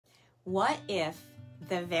What if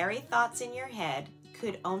the very thoughts in your head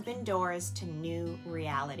could open doors to new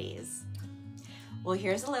realities? Well,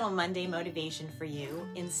 here's a little Monday motivation for you,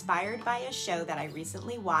 inspired by a show that I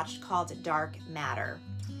recently watched called Dark Matter.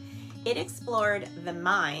 It explored the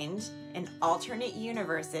mind and alternate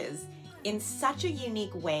universes in such a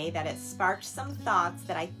unique way that it sparked some thoughts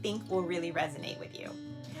that I think will really resonate with you.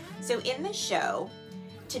 So in the show,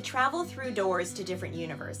 to travel through doors to different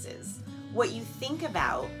universes, what you think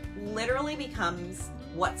about literally becomes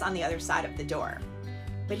what's on the other side of the door.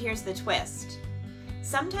 But here's the twist.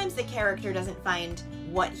 Sometimes the character doesn't find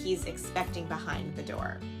what he's expecting behind the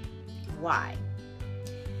door. Why?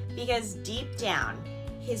 Because deep down,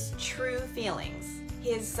 his true feelings,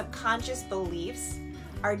 his subconscious beliefs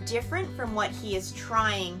are different from what he is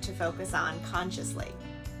trying to focus on consciously.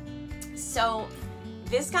 So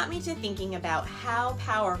this got me to thinking about how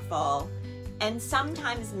powerful and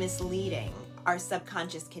sometimes misleading our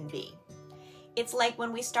subconscious can be. It's like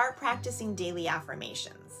when we start practicing daily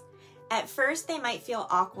affirmations. At first, they might feel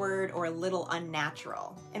awkward or a little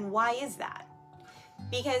unnatural. And why is that?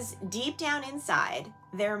 Because deep down inside,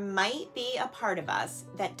 there might be a part of us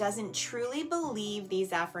that doesn't truly believe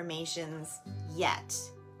these affirmations yet.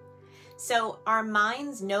 So our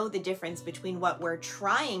minds know the difference between what we're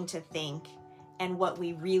trying to think and what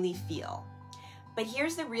we really feel. But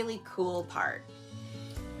here's the really cool part.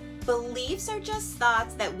 Beliefs are just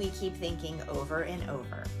thoughts that we keep thinking over and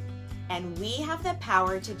over, and we have the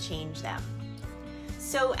power to change them.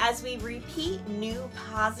 So as we repeat new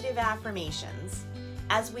positive affirmations,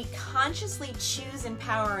 as we consciously choose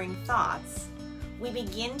empowering thoughts, we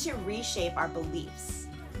begin to reshape our beliefs.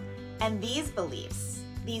 And these beliefs,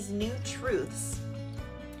 these new truths,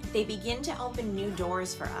 they begin to open new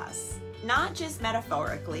doors for us, not just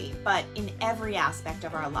metaphorically, but in every aspect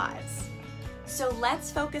of our lives. So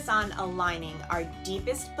let's focus on aligning our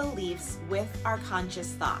deepest beliefs with our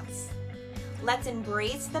conscious thoughts. Let's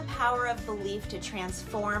embrace the power of belief to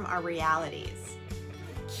transform our realities.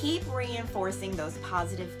 Keep reinforcing those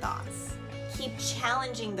positive thoughts. Keep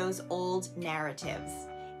challenging those old narratives,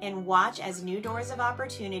 and watch as new doors of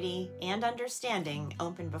opportunity and understanding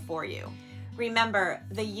open before you. Remember,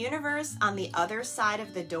 the universe on the other side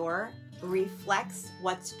of the door reflects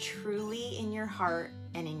what's truly in your heart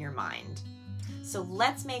and in your mind. So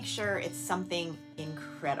let's make sure it's something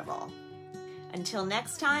incredible. Until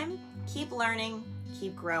next time, keep learning,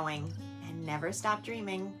 keep growing, and never stop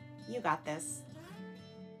dreaming. You got this.